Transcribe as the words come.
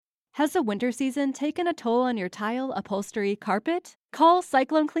Has the winter season taken a toll on your tile, upholstery, carpet? Call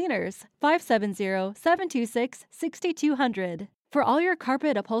Cyclone Cleaners, 570-726-6200. For all your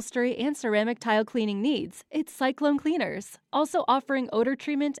carpet, upholstery, and ceramic tile cleaning needs, it's Cyclone Cleaners, also offering odor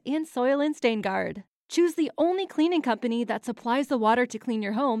treatment and soil and stain guard. Choose the only cleaning company that supplies the water to clean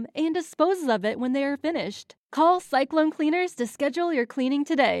your home and disposes of it when they are finished. Call Cyclone Cleaners to schedule your cleaning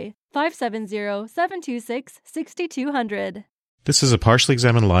today, 570-726-6200. This is a Partially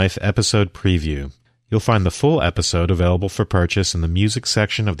Examined Life episode preview. You'll find the full episode available for purchase in the music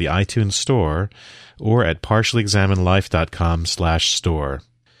section of the iTunes Store or at partiallyexaminedlife.com/store.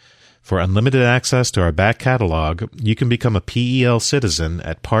 For unlimited access to our back catalog, you can become a PEL citizen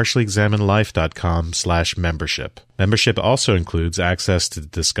at partiallyexaminedlife.com/membership. Membership also includes access to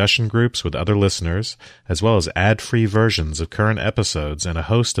discussion groups with other listeners, as well as ad-free versions of current episodes and a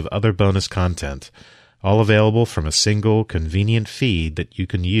host of other bonus content, all available from a single, convenient feed that you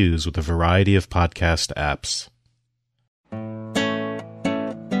can use with a variety of podcast apps.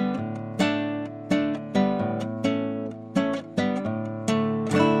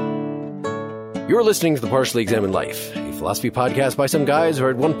 You're listening to The Partially Examined Life, a philosophy podcast by some guys who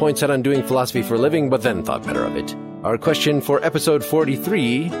are at one point set on doing philosophy for a living, but then thought better of it. Our question for episode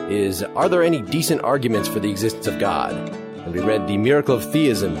 43 is, are there any decent arguments for the existence of God? And we read The Miracle of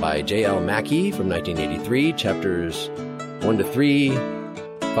Theism by J.L. Mackie from 1983, chapters 1-3,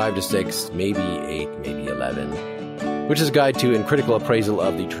 5-6, maybe 8, maybe 11, which is a guide to and critical appraisal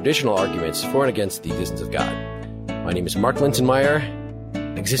of the traditional arguments for and against the existence of God. My name is Mark Linsenmeyer,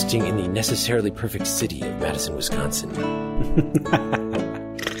 existing in the necessarily perfect city of Madison, Wisconsin.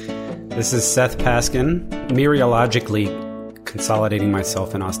 This is Seth Paskin, mereologically consolidating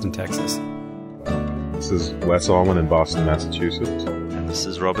myself in Austin, Texas. This is Wes Allman in Boston, Massachusetts. And this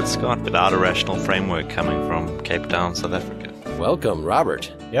is Robert Scott, without a rational framework, coming from Cape Town, South Africa. Welcome,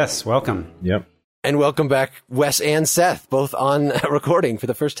 Robert. Yes, welcome. Yep. And welcome back, Wes and Seth, both on recording for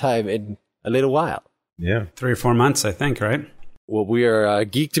the first time in a little while. Yeah. 3 or 4 months, I think, right? Well, we are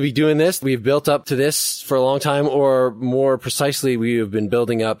geeked to be doing this. We've built up to this for a long time, or more precisely, we have been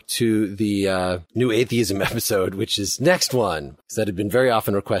building up to the New Atheism episode, which is next one, that had been very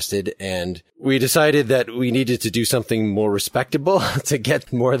often requested. And we decided that we needed to do something more respectable to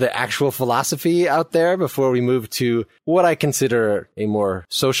get more of the actual philosophy out there before we move to what I consider a more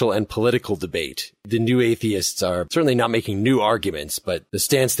social and political debate. The new atheists are certainly not making new arguments, but the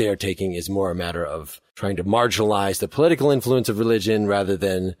stance they are taking is more a matter of trying to marginalize the political influence of religion rather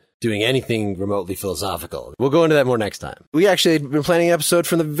than doing anything remotely philosophical. We'll go into that more next time. We actually had been planning an episode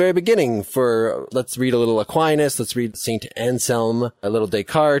from the very beginning for, let's read a little Aquinas, let's read St. Anselm, a little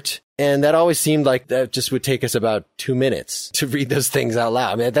Descartes, and that always seemed like that just would take us about 2 minutes to read those things out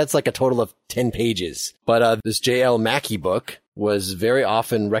loud. I mean, that's like a total of 10 pages. But this J.L. Mackie book was very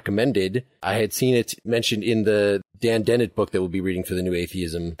often recommended. I had seen it mentioned in the Dan Dennett book that we'll be reading for the New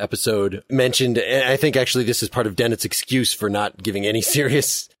Atheism episode, mentioned, and I think actually this is part of Dennett's excuse for not giving any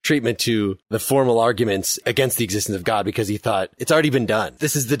serious treatment to the formal arguments against the existence of God, because he thought it's already been done.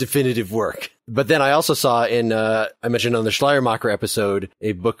 This is the definitive work. But then I also saw in, I mentioned on the Schleiermacher episode,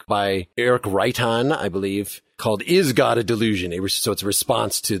 a book by Eric Reitan, I believe, called Is God a Delusion? So it's a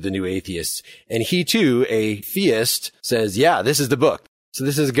response to the New Atheists. And he too, a theist, says, yeah, this is the book. So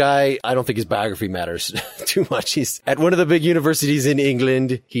this is a guy, I don't think his biography matters too much. He's at one of the big universities in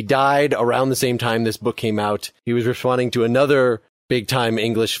England. He died around the same time this book came out. He was responding to another big-time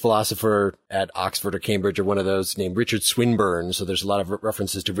English philosopher at Oxford or Cambridge or one of those named Richard Swinburne. So there's a lot of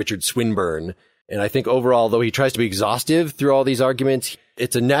references to Richard Swinburne. And I think overall, though he tries to be exhaustive through all these arguments,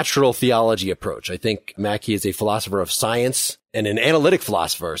 it's a natural theology approach. I think Mackie is a philosopher of science and an analytic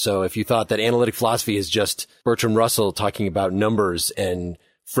philosopher. So if you thought that analytic philosophy is just Bertrand Russell talking about numbers and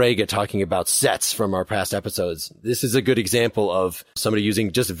Frege talking about sets from our past episodes, this is a good example of somebody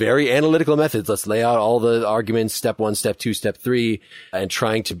using just very analytical methods. Let's lay out all the arguments, step 1, step 2, step 3, and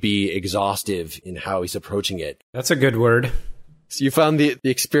trying to be exhaustive in how he's approaching it. That's a good word. So you found the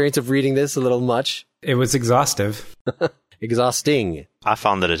experience of reading this a little much? It was exhaustive. Exhausting. I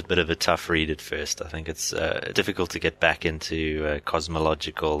found that it's a bit of a tough read at first. I think it's difficult to get back into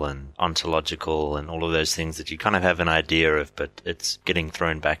cosmological and ontological and all of those things that you kind of have an idea of, but it's getting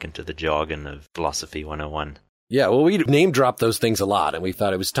thrown back into the jargon of Philosophy 101. Yeah, well, we name-dropped those things a lot, and we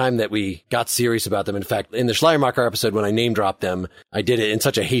thought it was time that we got serious about them. In fact, in the Schleiermacher episode, when I name-dropped them, I did it in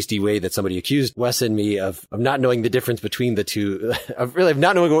such a hasty way that somebody accused Wes and me of not knowing the difference between the two, of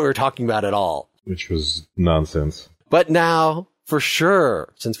not knowing what we were talking about at all. Which was nonsense. But now, for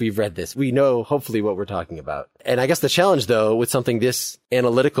sure, since we've read this, we know hopefully what we're talking about. And I guess the challenge, though, with something this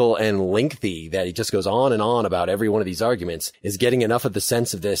analytical and lengthy that he just goes on and on about every one of these arguments is getting enough of the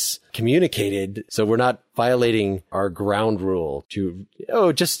sense of this communicated so we're not violating our ground rule to,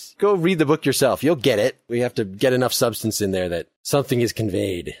 just go read the book yourself. You'll get it. We have to get enough substance in there that something is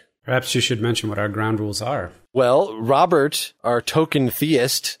conveyed. Perhaps you should mention what our ground rules are. Well, Robert, our token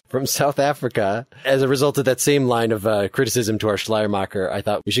theist from South Africa, as a result of that same line of criticism to our Schleiermacher, I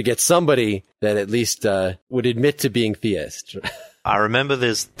thought we should get somebody that at least would admit to being theist. I remember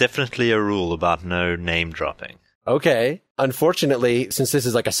there's definitely a rule about no name dropping. Okay. Unfortunately, since this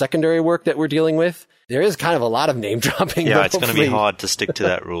is like a secondary work that we're dealing with, there is kind of a lot of name dropping. Yeah, it's going to be hard to stick to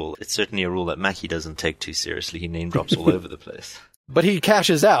that rule. It's certainly a rule that Mackie doesn't take too seriously. He name drops all over the place. But he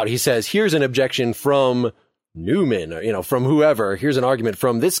cashes out. He says, here's an objection from Newman, or, from whoever. Here's an argument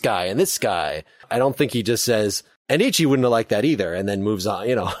from this guy and this guy. I don't think he just says, and Nietzsche wouldn't have liked that either, and then moves on,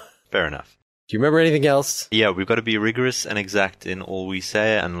 Fair enough. Do you remember anything else? Yeah, we've got to be rigorous and exact in all we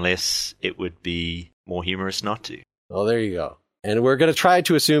say, unless it would be more humorous not to. Well, there you go. And we're going to try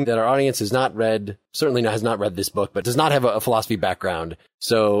to assume that our audience has not read this book, but does not have a philosophy background.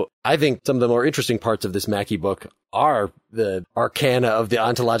 So I think some of the more interesting parts of this Mackie book are the arcana of the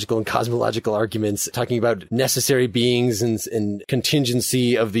ontological and cosmological arguments, talking about necessary beings and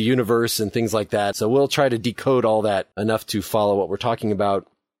contingency of the universe and things like that. So we'll try to decode all that enough to follow what we're talking about.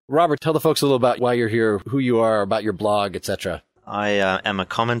 Robert, tell the folks a little about why you're here, who you are, about your blog, etc. I am a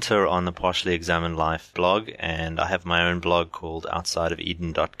commenter on the Partially Examined Life blog, and I have my own blog called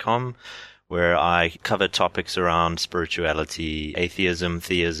outsideofeden.com, where I cover topics around spirituality, atheism,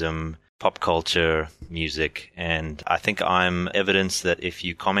 theism, pop culture, music, and I think I'm evidence that if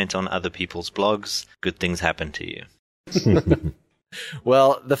you comment on other people's blogs, good things happen to you.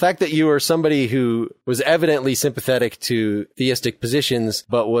 Well, the fact that you were somebody who was evidently sympathetic to theistic positions,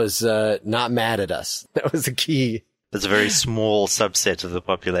 but was not mad at us, that was the key. It's a very small subset of the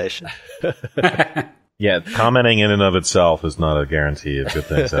population. Yeah, commenting in and of itself is not a guarantee of good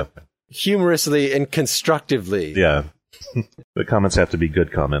things happening. Humorously and constructively. Yeah. The comments have to be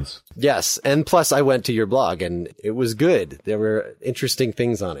good comments. Yes, and plus I went to your blog and it was good. There were interesting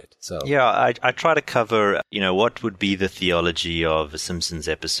things on it. So yeah, I try to cover, what would be the theology of a Simpsons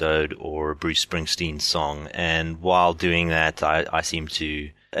episode or a Bruce Springsteen song, and while doing that, I seem to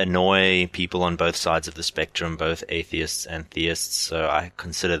annoy people on both sides of the spectrum, both atheists and theists, so I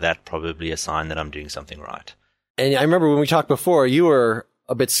consider that probably a sign that I'm doing something right. And I remember when we talked before, you were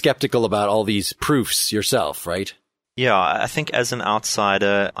a bit skeptical about all these proofs yourself, right? Yeah, I think as an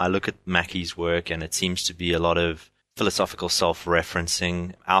outsider, I look at Mackie's work and it seems to be a lot of philosophical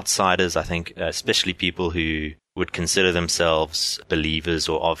self-referencing. Outsiders, I think, especially people who would consider themselves believers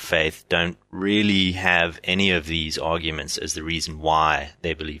or of faith, don't really have any of these arguments as the reason why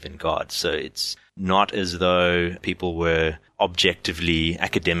they believe in God. So it's not as though people were objectively,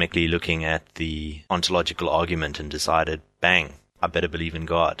 academically looking at the ontological argument and decided, bang, I better believe in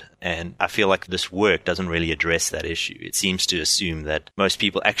God. And I feel like this work doesn't really address that issue. It seems to assume that most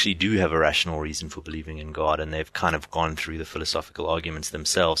people actually do have a rational reason for believing in God, and they've kind of gone through the philosophical arguments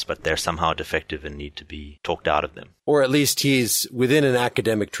themselves, but they're somehow defective and need to be talked out of them. Or at least he's within an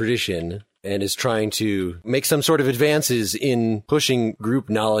academic tradition and is trying to make some sort of advances in pushing group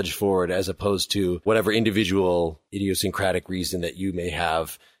knowledge forward as opposed to whatever individual idiosyncratic reason that you may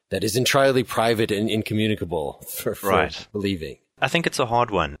have that is entirely private and incommunicable for believing. I think it's a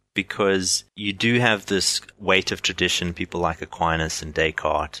hard one because you do have this weight of tradition, people like Aquinas and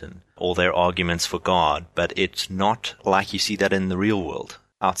Descartes and all their arguments for God, but it's not like you see that in the real world.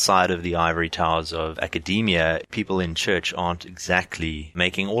 Outside of the ivory towers of academia, people in church aren't exactly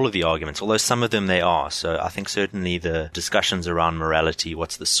making all of the arguments, although some of them they are. So I think certainly the discussions around morality,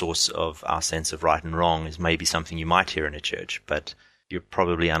 what's the source of our sense of right and wrong, is maybe something you might hear in a church, but you're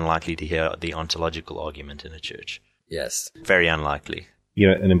probably unlikely to hear the ontological argument in a church. Yes. Very unlikely.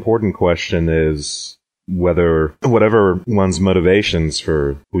 An important question is whether, whatever one's motivations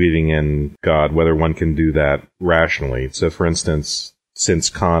for believing in God, whether one can do that rationally. So, for instance, since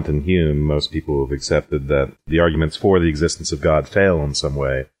Kant and Hume, most people have accepted that the arguments for the existence of God fail in some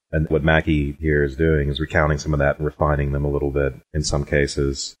way. And what Mackie here is doing is recounting some of that and refining them a little bit in some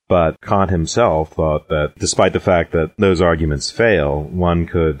cases. But Kant himself thought that despite the fact that those arguments fail, one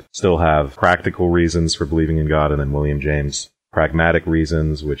could still have practical reasons for believing in God. And then William James pragmatic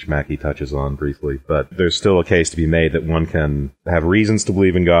reasons, which Mackie touches on briefly. But there's still a case to be made that one can have reasons to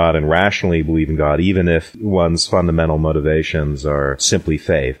believe in God and rationally believe in God, even if one's fundamental motivations are simply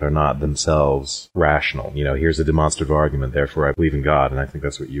faith, are not themselves rational. Here's a demonstrative argument, therefore I believe in God. And I think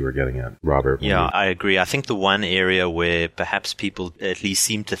that's what you were getting at, Robert. Yeah, I agree. I think the one area where perhaps people at least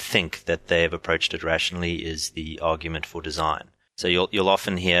seem to think that they have approached it rationally is the argument for design. So you'll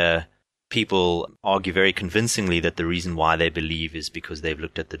often hear people argue very convincingly that the reason why they believe is because they've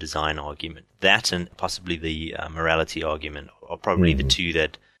looked at the design argument. That and possibly the morality argument are probably the two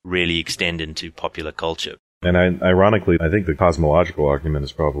that really extend into popular culture. And ironically, I think the cosmological argument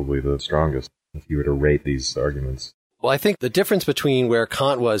is probably the strongest, if you were to rate these arguments. Well, I think the difference between where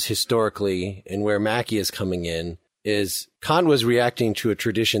Kant was historically and where Mackie is coming in is Kant was reacting to a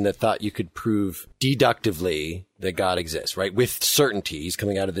tradition that thought you could prove deductively that God exists, right? With certainty. He's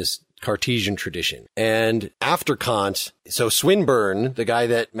coming out of this Cartesian tradition. And after Kant, so Swinburne, the guy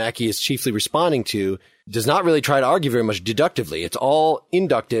that Mackie is chiefly responding to, does not really try to argue very much deductively. It's all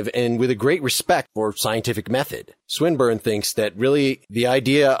inductive and with a great respect for scientific method. Swinburne thinks that really the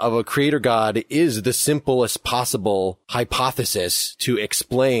idea of a creator God is the simplest possible hypothesis to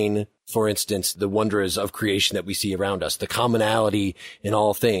explain, for instance, the wonders of creation that we see around us, the commonality in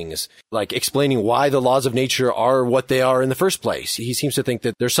all things, like explaining why the laws of nature are what they are in the first place. He seems to think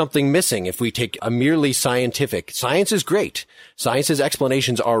that there's something missing if we take a merely scientific. Science is great. Science's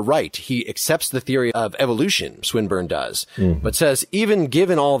explanations are right. He accepts the theory of evolution, Swinburne does, but says even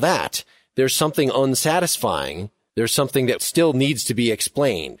given all that, there's something unsatisfying. There's something that still needs to be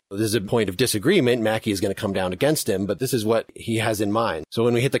explained. This is a point of disagreement. Mackie is going to come down against him, but this is what he has in mind. So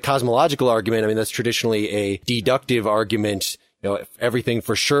when we hit the cosmological argument, that's traditionally a deductive argument. If everything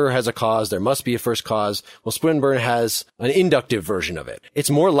for sure has a cause, there must be a first cause. Well, Swinburne has an inductive version of it.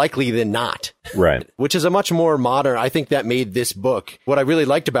 It's more likely than not. Right. Which is a much more modern, I think that made this book. What I really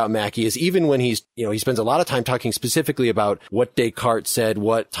liked about Mackie is even when he spends a lot of time talking specifically about what Descartes said,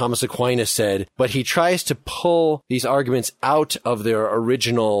 what Thomas Aquinas said, but he tries to pull these arguments out of their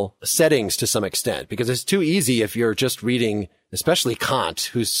original settings to some extent, because it's too easy if you're just reading, especially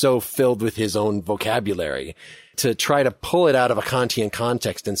Kant, who's so filled with his own vocabulary, to try to pull it out of a Kantian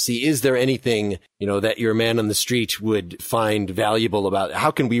context and see, is there anything, that your man on the street would find valuable about it?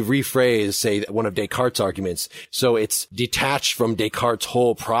 How can we rephrase, say, one of Descartes' arguments so it's detached from Descartes'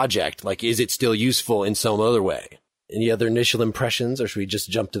 whole project? Like, is it still useful in some other way? Any other initial impressions, or should we just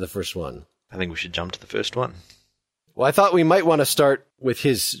jump to the first one? I think we should jump to the first one. Well, I thought we might want to start with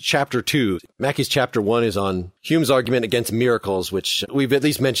his chapter 2. Mackie's chapter 1 is on Hume's argument against miracles, which we've at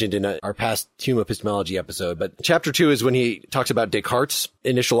least mentioned in our past Hume epistemology episode. But chapter 2 is when he talks about Descartes'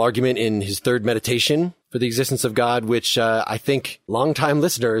 initial argument in his third meditation for the existence of God, which I think longtime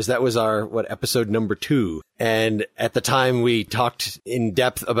listeners, that was our, episode number 2. And at the time we talked in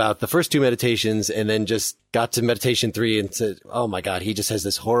depth about the first 2 meditations and then just got to meditation 3 and said, oh my God, he just has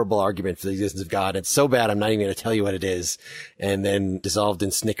this horrible argument for the existence of God. It's so bad, I'm not even going to tell you what it is. And then dissolved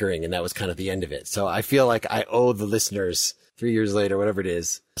in snickering. And that was kind of the end of it. So I feel like I owe the listeners 3 years later, whatever it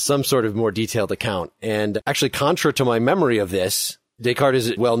is, some sort of more detailed account. And actually, contrary to my memory of this, Descartes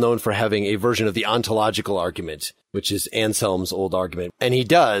is well known for having a version of the ontological argument, which is Anselm's old argument. And he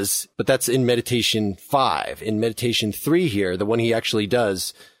does, but that's in meditation 5. In meditation 3 here, the one he actually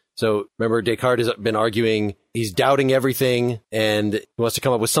does. So remember, Descartes has been arguing, he's doubting everything and he wants to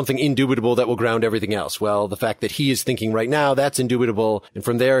come up with something indubitable that will ground everything else. Well, the fact that he is thinking right now, that's indubitable. And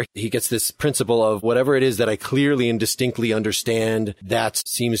from there, he gets this principle of whatever it is that I clearly and distinctly understand, that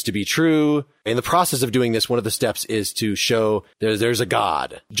seems to be true. In the process of doing this, one of the steps is to show there's a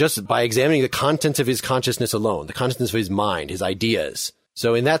God, just by examining the contents of his consciousness alone, the contents of his mind, his ideas.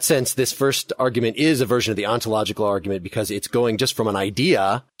 So in that sense, this first argument is a version of the ontological argument because it's going just from an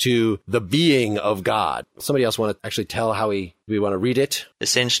idea to the being of God. Somebody else want to actually tell how we want to read it?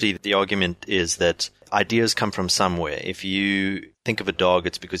 Essentially, the argument is that ideas come from somewhere. If you think of a dog,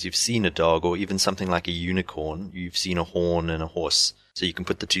 it's because you've seen a dog, or even something like a unicorn, you've seen a horn and a horse. So you can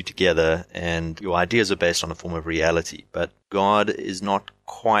put the two together and your ideas are based on a form of reality. But God is not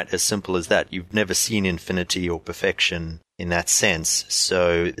quite as simple as that. You've never seen infinity or perfection in that sense.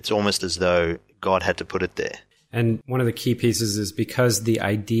 So it's almost as though God had to put it there. And one of the key pieces is because the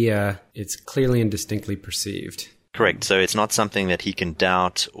idea, it's clearly and distinctly perceived. Correct. So it's not something that he can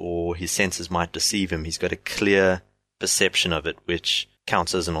doubt or his senses might deceive him. He's got a clear perception of it, which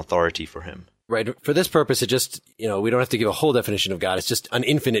counts as an authority for him. Right. For this purpose, it just, we don't have to give a whole definition of God. It's just an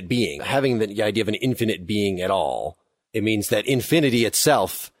infinite being. Having the idea of an infinite being at all, it means that infinity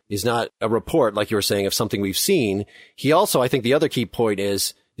itself is not a report, like you were saying, of something we've seen. He also, I think the other key point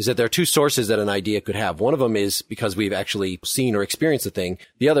is is that there are two sources that an idea could have. One of them is because we've actually seen or experienced the thing.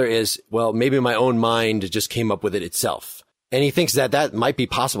 The other is, well, maybe my own mind just came up with it itself. And he thinks that that might be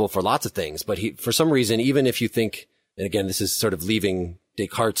possible for lots of things. But for some reason, even if you think, and again, this is sort of leaving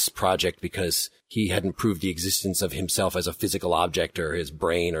Descartes' project because he hadn't proved the existence of himself as a physical object or his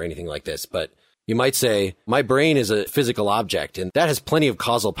brain or anything like this. But you might say, my brain is a physical object, and that has plenty of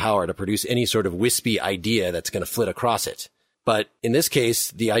causal power to produce any sort of wispy idea that's going to flit across it. But in this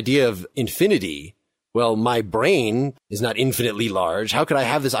case, the idea of infinity, well, my brain is not infinitely large. How could I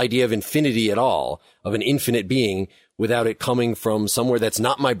have this idea of infinity at all, of an infinite being, without it coming from somewhere that's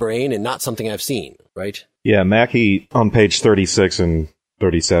not my brain and not something I've seen, right? Yeah, Mackie, on page 36 and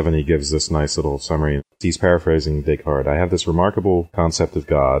 37, he gives this nice little summary. He's paraphrasing Descartes. I have this remarkable concept of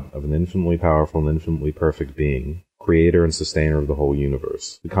God, of an infinitely powerful and infinitely perfect being, creator and sustainer of the whole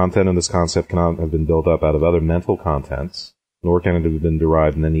universe. The content of this concept cannot have been built up out of other mental contents, nor can it have been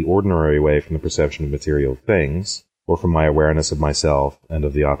derived in any ordinary way from the perception of material things, or from my awareness of myself and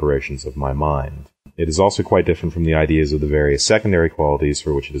of the operations of my mind. It is also quite different from the ideas of the various secondary qualities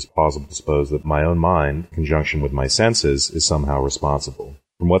for which it is plausible to suppose that my own mind, in conjunction with my senses, is somehow responsible.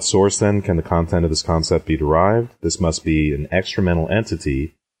 From what source, then, can the content of this concept be derived? This must be an extramental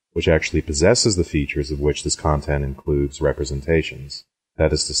entity which actually possesses the features of which this content includes representations.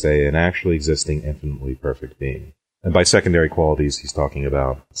 That is to say, an actually existing infinitely perfect being. And by secondary qualities, he's talking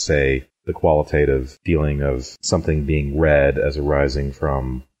about, say, the qualitative feeling of something being read as arising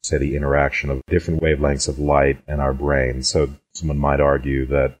from, say, the interaction of different wavelengths of light and our brain. So someone might argue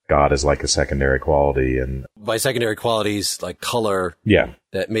that God is like a secondary quality. And by secondary qualities, like color,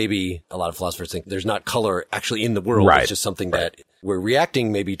 that maybe a lot of philosophers think there's not color actually in the world. Right. It's just something that we're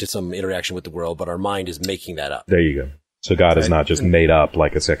reacting maybe to some interaction with the world, but our mind is making that up. There you go. So God is not just made up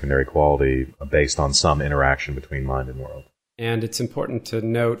like a secondary quality based on some interaction between mind and world. And it's important to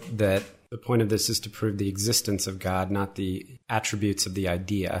note that the point of this is to prove the existence of God, not the attributes of the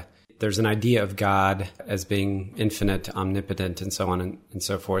idea. There's an idea of God as being infinite, omnipotent, and so on and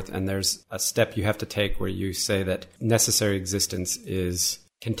so forth. And there's a step you have to take where you say that necessary existence is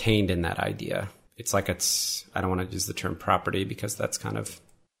contained in that idea. It's like I don't want to use the term property because that's kind of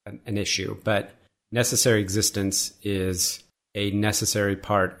an issue, but necessary existence is a necessary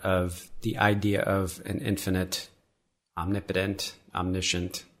part of the idea of an infinite, omnipotent,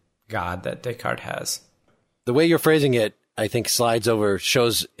 omniscient God that Descartes has. The way you're phrasing it, I think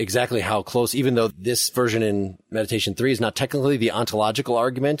shows exactly how close, even though this version in Meditation 3 is not technically the ontological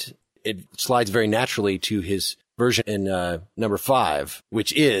argument, it slides very naturally to his version in number 5,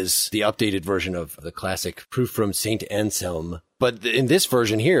 which is the updated version of the classic proof from St. Anselm. But in this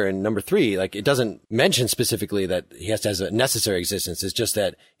version here, in number 3, it doesn't mention specifically that he has to have a necessary existence. It's just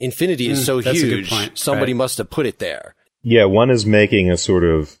that infinity is so huge, somebody must have put it there. Yeah, one is making a sort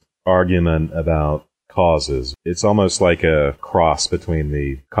of argument about causes. It's almost like a cross between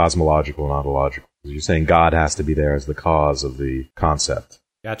the cosmological and ontological. You're saying God has to be there as the cause of the concept.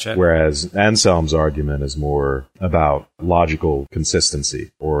 Gotcha. Whereas Anselm's argument is more about logical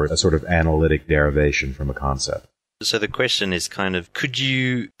consistency or a sort of analytic derivation from a concept. So the question is could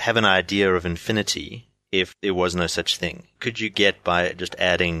you have an idea of infinity if there was no such thing? Could you get, by just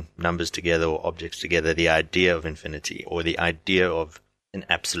adding numbers together or objects together, the idea of infinity or the idea of an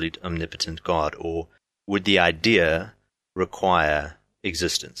absolute omnipotent God? Or would the idea require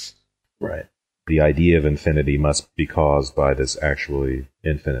existence? Right. The idea of infinity must be caused by this actually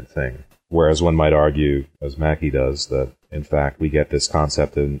infinite thing. Whereas one might argue, as Mackie does, that in fact we get this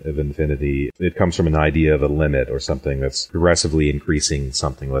concept of infinity. It comes from an idea of a limit or something that's progressively increasing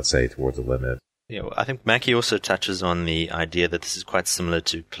something, let's say, towards a limit. Yeah, I think Mackie also touches on the idea that this is quite similar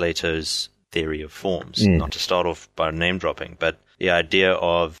to Plato's theory of forms. Not to start off by name dropping, but the idea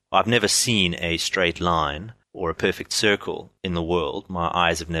of, I've never seen a straight line or a perfect circle in the world. My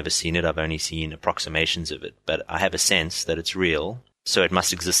eyes have never seen it. I've only seen approximations of it, but I have a sense that it's real, so it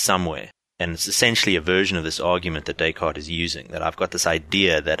must exist somewhere. And it's essentially a version of this argument that Descartes is using, that I've got this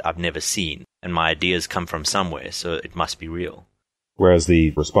idea that I've never seen, and my ideas come from somewhere, so it must be real. Whereas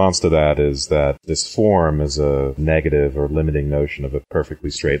the response to that is that this form is a negative or limiting notion of a perfectly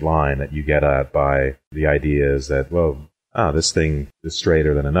straight line that you get at by the idea is that, this thing is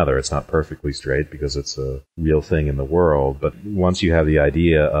straighter than another. It's not perfectly straight because it's a real thing in the world. But once you have the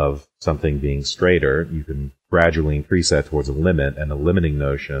idea of something being straighter, you can gradually increase that towards a limit, and a limiting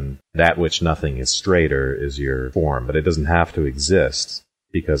notion, that which nothing is straighter, is your form. But it doesn't have to exist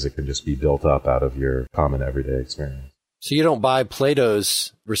because it can just be built up out of your common everyday experience. So you don't buy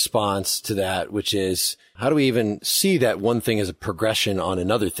Plato's response to that, which is, how do we even see that one thing is a progression on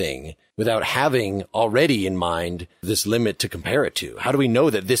another thing? without having already in mind this limit to compare it to? How do we know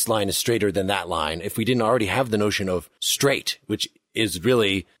that this line is straighter than that line if we didn't already have the notion of straight, which is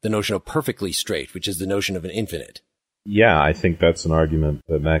really the notion of perfectly straight, which is the notion of an infinite? Yeah, I think that's an argument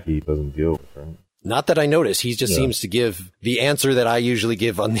that Mackie doesn't deal with, right? Not that I notice. He just seems to give the answer that I usually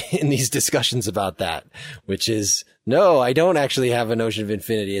give in these discussions about that, which is, no, I don't actually have a notion of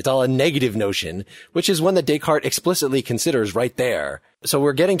infinity. It's all a negative notion, which is one that Descartes explicitly considers right there. So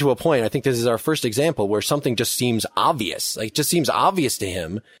we're getting to a point, I think this is our first example, where something just seems obvious. Like, it just seems obvious to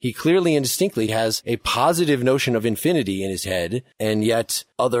him. He clearly and distinctly has a positive notion of infinity in his head, and yet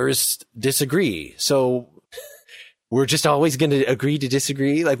others disagree. So we're just always going to agree to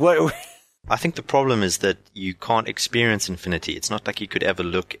disagree? Like, what? I think the problem is that you can't experience infinity. It's not like you could ever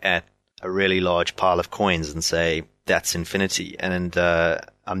look at a really large pile of coins and say, that's infinity. And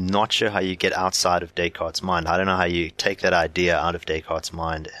I'm not sure how you get outside of Descartes' mind. I don't know how you take that idea out of Descartes'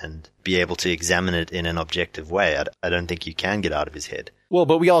 mind and be able to examine it in an objective way. I don't think you can get out of his head. Well,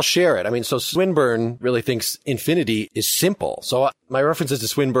 but we all share it. I mean, so Swinburne really thinks infinity is simple. So my references to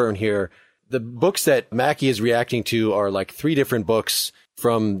Swinburne here, the books that Mackie is reacting to are like 3 different books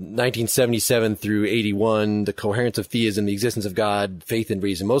from 1977 through 81, The Coherence of Theism, The Existence of God, Faith and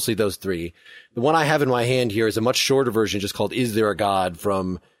Reason, mostly those 3. The one I have in my hand here is a much shorter version just called Is There a God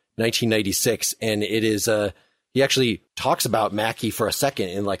from 1996. And it is, he actually talks about Mackie for a second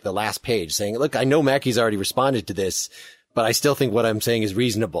in like the last page saying, look, I know Mackie's already responded to this, but I still think what I'm saying is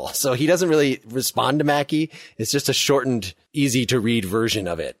reasonable. So he doesn't really respond to Mackie. It's just a shortened, easy to read version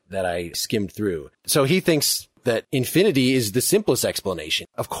of it that I skimmed through. So he thinks that infinity is the simplest explanation.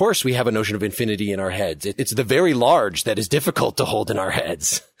 Of course, we have a notion of infinity in our heads. It's the very large that is difficult to hold in our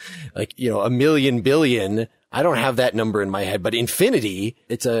heads. Like, a million billion, I don't have that number in my head, but infinity,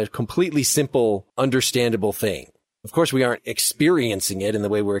 it's a completely simple, understandable thing. Of course, we aren't experiencing it in the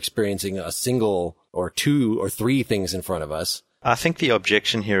way we're experiencing a single or 2 or 3 things in front of us. I think the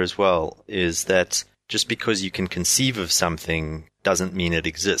objection here as well is that just because you can conceive of something doesn't mean it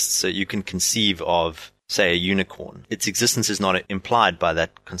exists. So you can conceive of, say, a unicorn. Its existence is not implied by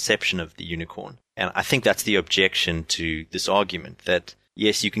that conception of the unicorn. And I think that's the objection to this argument, that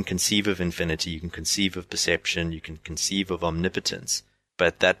yes, you can conceive of infinity, you can conceive of perception, you can conceive of omnipotence,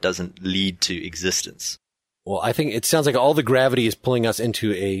 but that doesn't lead to existence. Well, I think it sounds like all the gravity is pulling us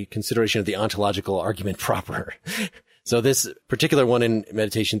into a consideration of the ontological argument proper. So this particular one in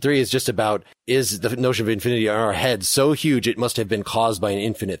Meditation 3 is just about, is the notion of infinity in our head so huge it must have been caused by an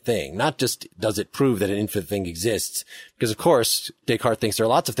infinite thing? Not just does it prove that an infinite thing exists? Because, of course, Descartes thinks there are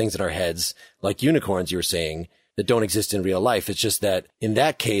lots of things in our heads, like unicorns, you were saying, that don't exist in real life. It's just that in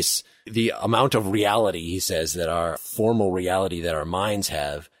that case, the amount of reality, he says, that our formal reality that our minds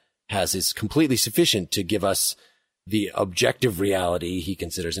has is completely sufficient to give us the objective reality, he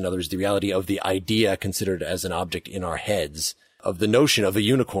considers, in other words, the reality of the idea considered as an object in our heads, of the notion of a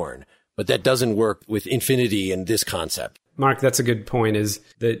unicorn. But that doesn't work with infinity and this concept. Mark, that's a good point, is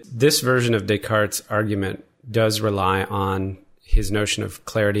that this version of Descartes' argument does rely on his notion of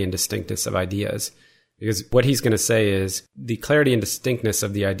clarity and distinctness of ideas. Because what he's going to say is the clarity and distinctness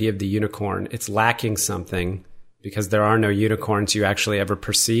of the idea of the unicorn, it's lacking something because there are no unicorns you actually ever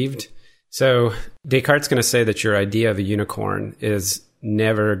perceived. So Descartes is going to say that your idea of a unicorn is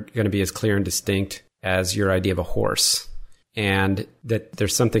never going to be as clear and distinct as your idea of a horse, and that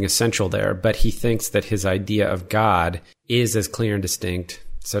there's something essential there. But he thinks that his idea of God is as clear and distinct,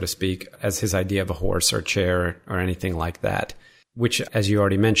 so to speak, as his idea of a horse or chair or anything like that, which, as you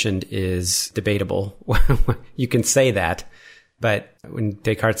already mentioned, is debatable. You can say that. But when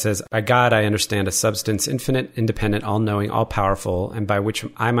Descartes says, by God, I understand a substance infinite, independent, all-knowing, all-powerful, and by which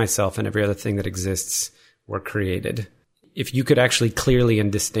I myself and every other thing that exists were created. If you could actually clearly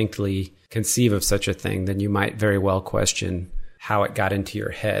and distinctly conceive of such a thing, then you might very well question how it got into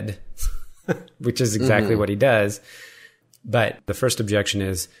your head, which is exactly what he does. But the first objection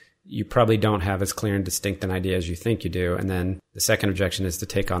is, you probably don't have as clear and distinct an idea as you think you do. And then the second objection is to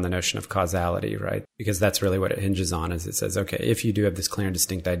take on the notion of causality, right? Because that's really what it hinges on, is it says, okay, if you do have this clear and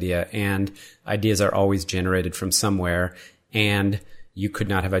distinct idea, and ideas are always generated from somewhere, and you could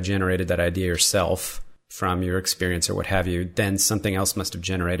not have generated that idea yourself from your experience or what have you, then something else must have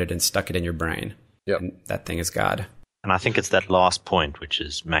generated and stuck it in your brain. Yep. And that thing is God. And I think it's that last point, which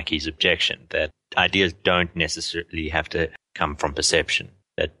is Mackie's objection, that ideas don't necessarily have to come from perception.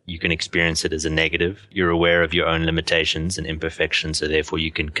 That you can experience it as a negative. You're aware of your own limitations and imperfections, so therefore you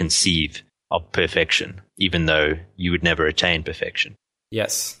can conceive of perfection, even though you would never attain perfection.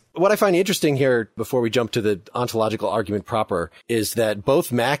 Yes. What I find interesting here, before we jump to the ontological argument proper, is that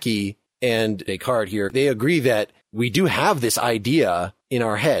both Mackie and Descartes here, they agree that we do have this idea in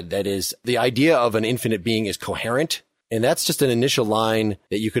our head. That is, the idea of an infinite being is coherent. And that's just an initial line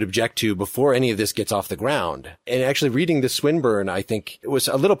that you could object to before any of this gets off the ground. And actually reading the Swinburne, I think it was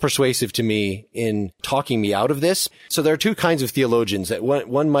a little persuasive to me in talking me out of this. So there are two kinds of theologians. That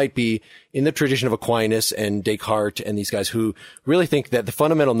one might be in the tradition of Aquinas and Descartes and these guys who really think that the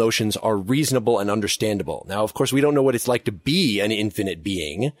fundamental notions are reasonable and understandable. Now, of course, we don't know what it's like to be an infinite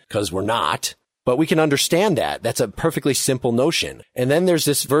being because we're not. But we can understand that. That's a perfectly simple notion. And then there's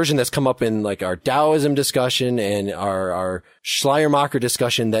this version that's come up in like our Taoism discussion and our Schleiermacher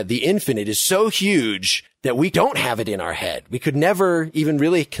discussion that the infinite is so huge that we don't have it in our head. We could never even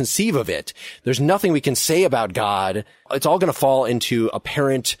really conceive of it. There's nothing we can say about God. It's all going to fall into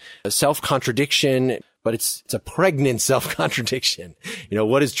apparent self-contradiction. But it's a pregnant self-contradiction.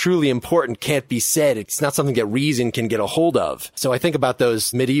 What is truly important can't be said. It's not something that reason can get a hold of. So I think about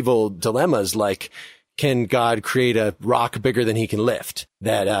those medieval dilemmas like, can God create a rock bigger than he can lift?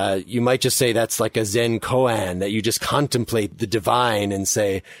 That you might just say that's like a Zen koan, that you just contemplate the divine and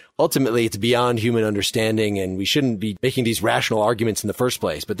say, ultimately it's beyond human understanding and we shouldn't be making these rational arguments in the first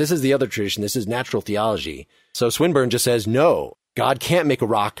place. But this is the other tradition. This is natural theology. So Swinburne just says, no. God can't make a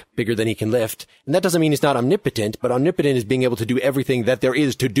rock bigger than he can lift. And that doesn't mean he's not omnipotent, but omnipotent is being able to do everything that there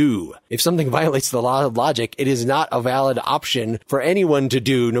is to do. If something violates the law of logic, it is not a valid option for anyone to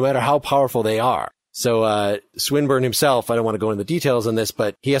do, no matter how powerful they are. So Swinburne himself, I don't want to go into the details on this,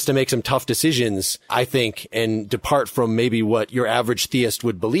 but he has to make some tough decisions, I think, and depart from maybe what your average theist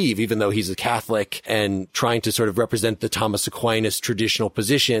would believe, even though he's a Catholic and trying to sort of represent the Thomas Aquinas traditional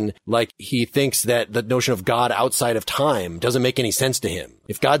position. Like, he thinks that the notion of God outside of time doesn't make any sense to him.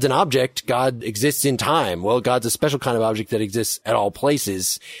 If God's an object, God exists in time. Well, God's a special kind of object that exists at all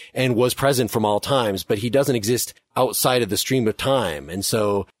places and was present from all times, but he doesn't exist outside of the stream of time. And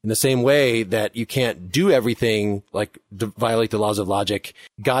so in the same way that you can't do everything, like violate the laws of logic,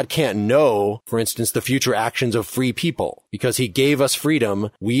 God can't know, for instance, the future actions of free people because he gave us freedom.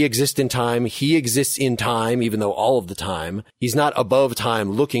 We exist in time. He exists in time, even though all of the time. He's not above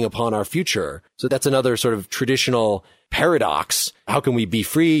time looking upon our future. So that's another sort of traditional paradox. How can we be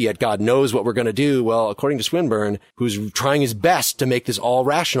free, yet God knows what we're going to do? Well, according to Swinburne, who's trying his best to make this all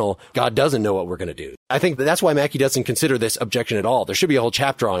rational, God doesn't know what we're going to do. I think that's why Mackie doesn't consider this objection at all. There should be a whole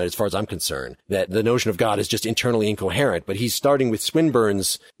chapter on it as far as I'm concerned, that the notion of God is just internally incoherent. But he's starting with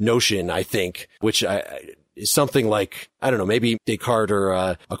Swinburne's notion, I think, which is something like, I don't know, maybe Descartes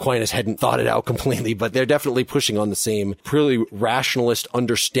or Aquinas hadn't thought it out completely, but they're definitely pushing on the same purely rationalist,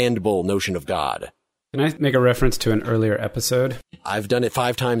 understandable notion of God. Can I make a reference to an earlier episode? I've done it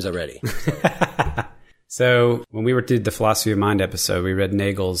 5 times already. So when we did the Philosophy of Mind episode, we read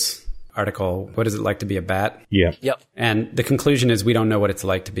Nagel's article, What Is It Like to Be a Bat? Yeah. Yep. And the conclusion is we don't know what it's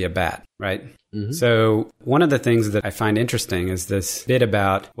like to be a bat, right? Mm-hmm. So one of the things that I find interesting is this bit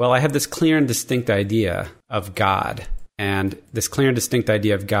about, well, I have this clear and distinct idea of God. And this clear and distinct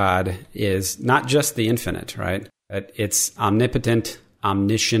idea of God is not just the infinite, right? It's omnipotent,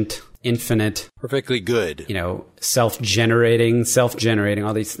 omniscient, infinite, perfectly good, self-generating,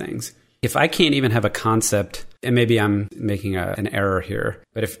 all these things. If I can't even have a concept, and maybe I'm making an error here,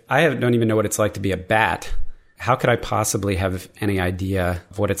 but if I don't even know what it's like to be a bat, how could I possibly have any idea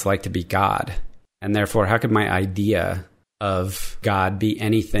of what it's like to be God? And therefore, how could my idea of God be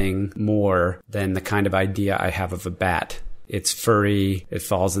anything more than the kind of idea I have of a bat? It's furry, it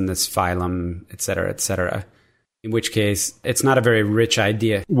falls in this phylum, et cetera, et cetera. In which case, it's not a very rich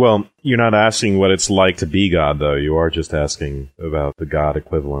idea. Well, you're not asking what it's like to be God, though. You are just asking about the God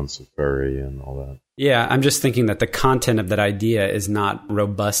equivalence of furry and all that. Yeah, I'm just thinking that the content of that idea is not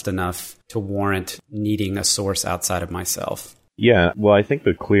robust enough to warrant needing a source outside of myself. Yeah, well, I think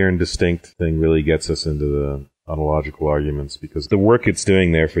the clear and distinct thing really gets us into the ontological arguments, because the work it's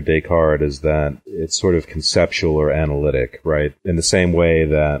doing there for Descartes is that it's sort of conceptual or analytic, right? In the same way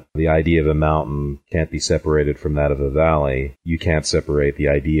that the idea of a mountain can't be separated from that of a valley, you can't separate the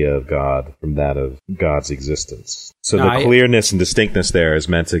idea of God from that of God's existence. So the clearness and distinctness there is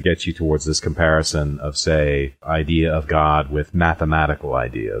meant to get you towards this comparison of, say, idea of God with mathematical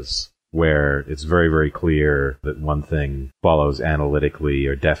ideas, where it's very, very clear that one thing follows analytically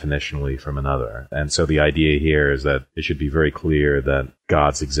or definitionally from another. And so the idea here is that it should be very clear that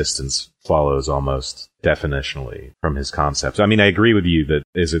God's existence follows almost definitionally from his concepts. I mean, I agree with you that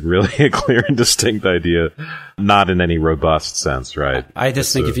is it really a clear and distinct idea? Not in any robust sense, right? I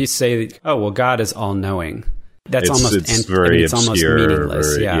just think if you say, oh, well, God is all-knowing, that's almost very obscure, almost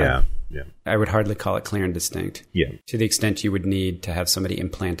meaningless. Yeah. I would hardly call it clear and distinct. Yeah. To the extent you would need to have somebody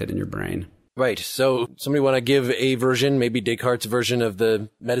implanted in your brain. Right. So somebody want to give a version, maybe Descartes' version of the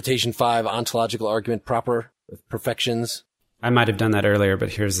Meditation 5 ontological argument proper with perfections? I might have done that earlier, but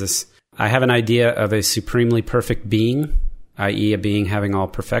here's this. I have an idea of a supremely perfect being, i.e. a being having all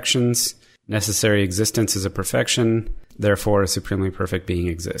perfections. Necessary existence is a perfection. Therefore, a supremely perfect being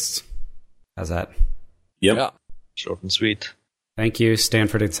exists. How's that? Yep. Yeah. Short and sweet. Thank you,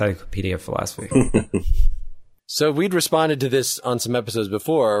 Stanford Encyclopedia of Philosophy. So we'd responded to this on some episodes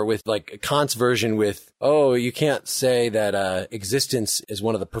before with like Kant's version with, oh, you can't say that existence is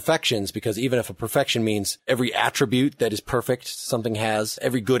one of the perfections, because even if a perfection means every attribute that is perfect, something has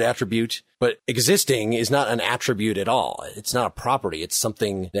every good attribute, but existing is not an attribute at all. It's not a property. It's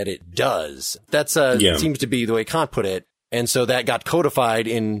something that it does. That's seems to be the way Kant put it. And so that got codified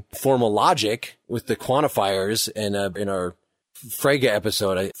in formal logic with the quantifiers and in our Frege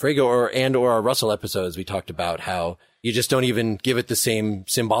episode, or our Russell episodes, we talked about how you just don't even give it the same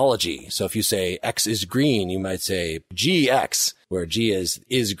symbology. So if you say X is green, you might say GX, where G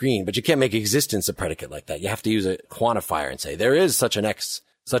is green, but you can't make existence a predicate like that. You have to use a quantifier and say there is such an X,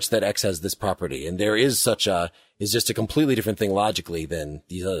 such that X has this property, and there is is just a completely different thing logically than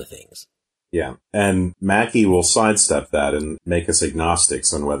these other things. Yeah. And Mackie will sidestep that and make us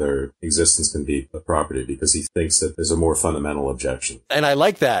agnostics on whether existence can be a property, because he thinks that there's a more fundamental objection. And I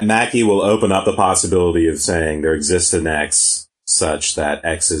like that. Mackie will open up the possibility of saying there exists an X such that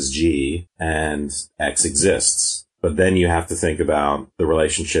X is G and X exists. But then you have to think about the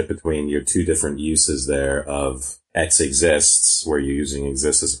relationship between your two different uses there of X exists, where you're using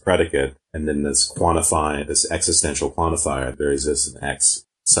exists as a predicate, and then this existential quantifier, there exists an X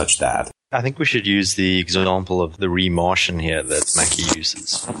such that. I think we should use the example of the re-Martian here that Mackie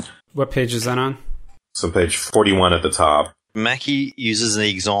uses. What page is that on? So page 41 at the top. Mackie uses the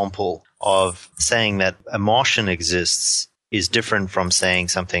example of saying that a Martian exists is different from saying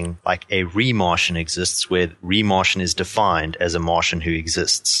something like a re-Martian exists, where re-Martian is defined as a Martian who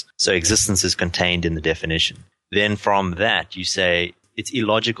exists. So existence is contained in the definition. Then from that, you say it's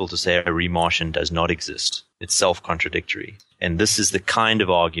illogical to say a re-Martian does not exist. It's self-contradictory. And this is the kind of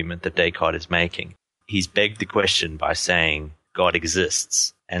argument that Descartes is making. He's begged the question by saying God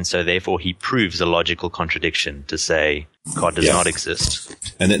exists. And so therefore he proves a logical contradiction to say God does not exist.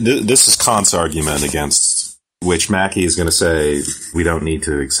 And this is Kant's argument against which Mackie is going to say we don't need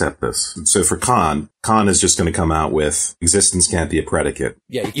to accept this. So for Kant is just going to come out with existence can't be a predicate.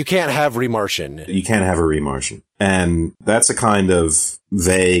 Yeah, you can't have re-Martian. You can't have a re-Martian. And that's a kind of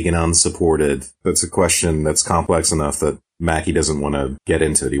vague and unsupported. That's a question that's complex enough that Mackie doesn't want to get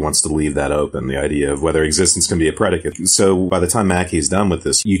into it. He wants to leave that open, the idea of whether existence can be a predicate. So by the time Mackie is done with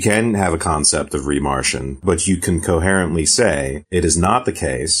this, you can have a concept of re-Martian, but you can coherently say it is not the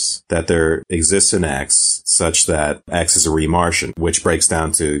case that there exists an X such that X is a re-Martian, which breaks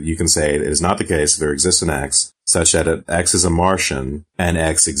down to, you can say it is not the case that there exists an X such that X is a Martian and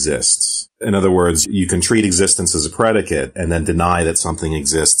X exists. In other words, you can treat existence as a predicate and then deny that something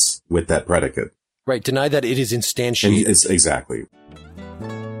exists with that predicate. Right, deny that it is instantiated. Exactly.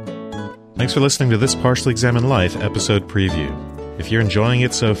 Thanks for listening to this Partially Examined Life episode preview. If you're enjoying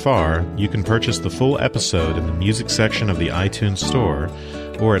it so far, you can purchase the full episode in the music section of the iTunes Store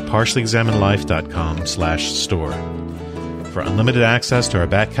or at partiallyexaminedlife.com/store. For unlimited access to our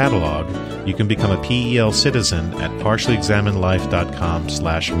back catalog, you can become a PEL citizen at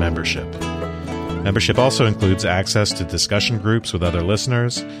partiallyexaminedlife.com/membership. Membership also includes access to discussion groups with other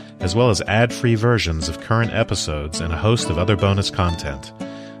listeners, as well as ad-free versions of current episodes and a host of other bonus content,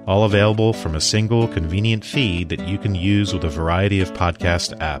 all available from a single convenient feed that you can use with a variety of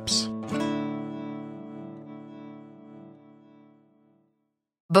podcast apps.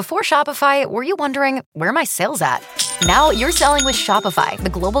 Before Shopify, were you wondering, where are my sales at? Now you're selling with Shopify, the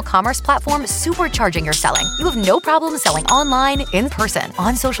global commerce platform supercharging your selling. You have no problem selling online, in person,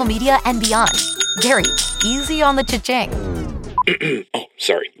 on social media, and beyond. Gary, easy on the cha-ching. Oh,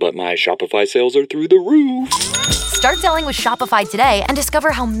 sorry, but my Shopify sales are through the roof. Start selling with Shopify today and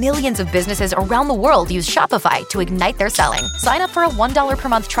discover how millions of businesses around the world use Shopify to ignite their selling. Sign up for a $1 per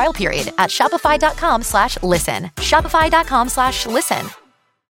month trial period at shopify.com/listen. Shopify.com/listen.